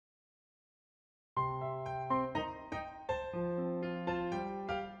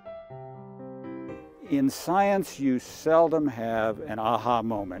In science, you seldom have an aha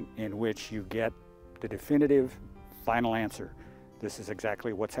moment in which you get the definitive final answer. This is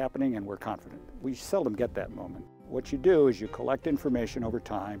exactly what's happening and we're confident. We seldom get that moment. What you do is you collect information over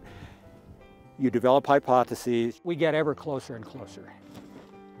time, you develop hypotheses, we get ever closer and closer.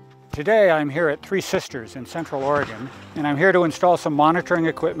 Today I'm here at Three Sisters in Central Oregon, and I'm here to install some monitoring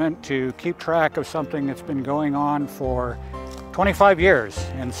equipment to keep track of something that's been going on for 25 years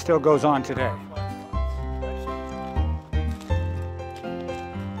and still goes on today.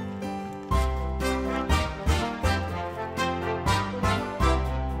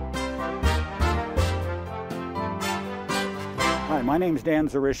 Hi, my name is Dan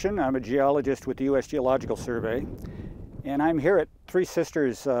Dzurisin. I'm a geologist with the U.S. Geological Survey, and I'm here at Three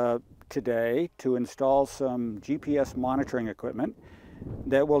Sisters today to install some GPS monitoring equipment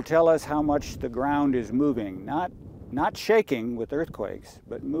that will tell us how much the ground is moving, not shaking with earthquakes,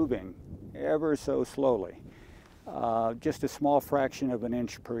 but moving ever so slowly, just a small fraction of an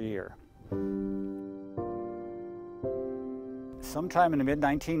inch per year. Sometime in the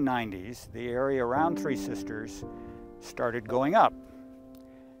mid-1990s, the area around Three Sisters started going up.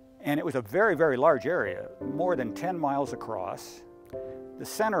 And it was a very, very large area, more than 10 miles across, the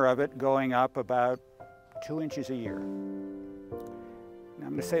center of it going up about 2 inches a year. Now I'm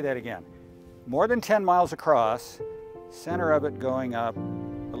going to say that again. More than 10 miles across, center of it going up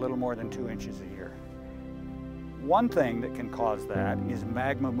a little more than 2 inches a year. One thing that can cause that is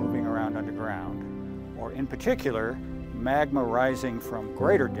magma moving around underground, or in particular, magma rising from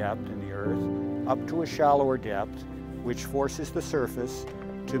greater depth in the earth up to a shallower depth, which forces the surface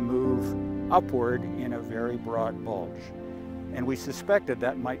to move upward in a very broad bulge. And we suspected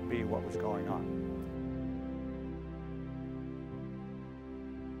that might be what was going on.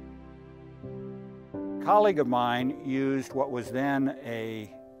 A colleague of mine used what was then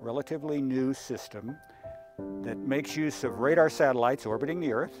a relatively new system that makes use of radar satellites orbiting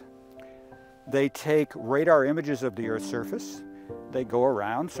the Earth. They take radar images of the Earth's surface. They go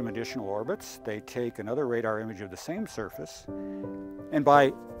around some additional orbits. They take another radar image of the same surface. And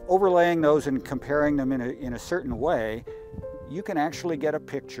by overlaying those and comparing them in a certain way, you can actually get a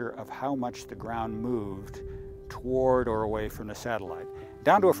picture of how much the ground moved toward or away from the satellite,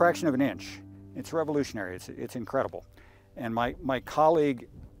 down to a fraction of an inch. It's revolutionary. It's incredible. And my colleague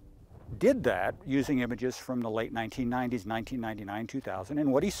did that using images from the late 1990s, 1999, 2000,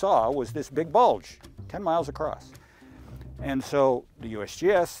 and what he saw was this big bulge, 10 miles across. And so the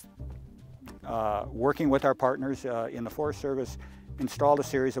USGS, working with our partners in the Forest Service, installed a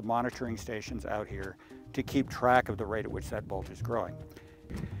series of monitoring stations out here to keep track of the rate at which that bulge is growing.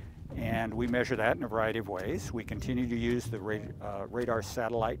 And we measure that in a variety of ways. We continue to use the radar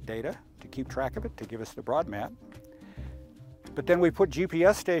satellite data to keep track of it, to give us the broad map. But then we put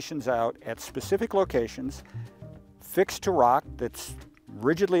GPS stations out at specific locations, fixed to rock that's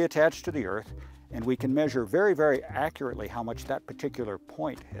rigidly attached to the Earth, and we can measure very, very accurately how much that particular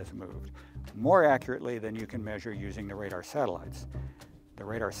point has moved, more accurately than you can measure using the radar satellites. The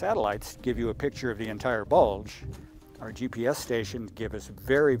radar satellites give you a picture of the entire bulge. Our GPS stations give us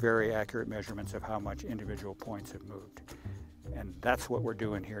very, very accurate measurements of how much individual points have moved. And that's what we're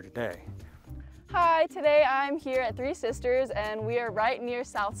doing here today. Hi, today I'm here at Three Sisters and we are right near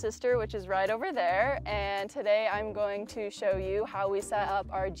South Sister, which is right over there. And today I'm going to show you how we set up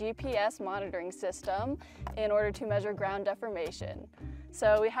our GPS monitoring system in order to measure ground deformation.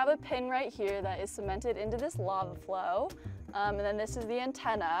 So we have a pin right here that is cemented into this lava flow. And then this is the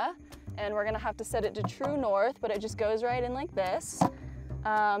antenna. And we're gonna have to set it to true north, but it just goes right in like this.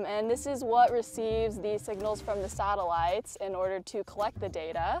 And this is what receives the signals from the satellites in order to collect the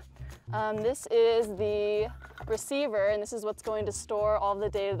data. This is the receiver, and this is what's going to store all the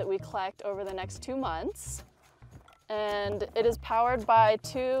data that we collect over the next 2 months. And it is powered by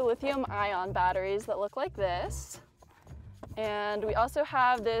 2 lithium-ion batteries that look like this. And we also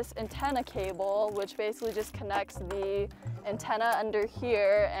have this antenna cable, which basically just connects the antenna under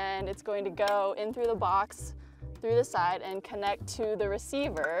here, and it's going to go in through the box, through the side, and connect to the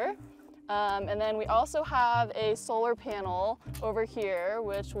receiver. And then we also have a solar panel over here,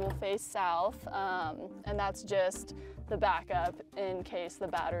 which will face south, and that's just the backup in case the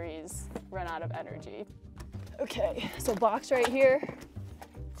batteries run out of energy. Okay, so box right here.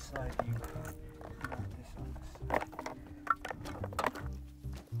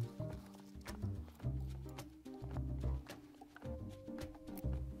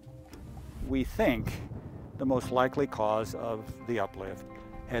 We think the most likely cause of the uplift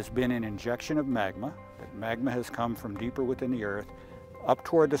has been an injection of magma. That magma has come from deeper within the earth up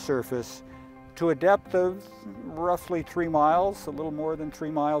toward the surface to a depth of roughly 3 miles, a little more than 3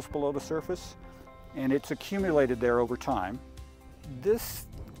 miles below the surface. and it's accumulated there over time. This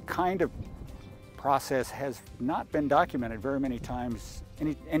kind of process has not been documented very many times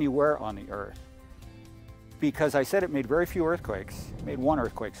anywhere on the Earth. Because I said it made very few earthquakes. It made one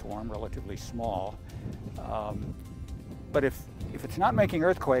earthquake swarm, relatively small. But if it's not making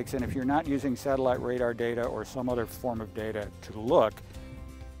earthquakes, and if you're not using satellite radar data or some other form of data to look,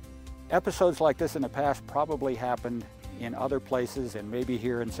 episodes like this in the past probably happened in other places and maybe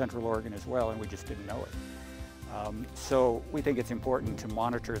here in Central Oregon as well, and we just didn't know it. So we think it's important to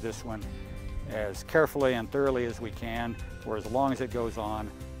monitor this one as carefully and thoroughly as we can for as long as it goes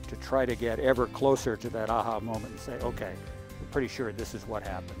on, to try to get ever closer to that aha moment and say, okay, we're pretty sure this is what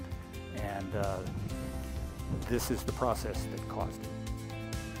happened, and this is the process that caused it.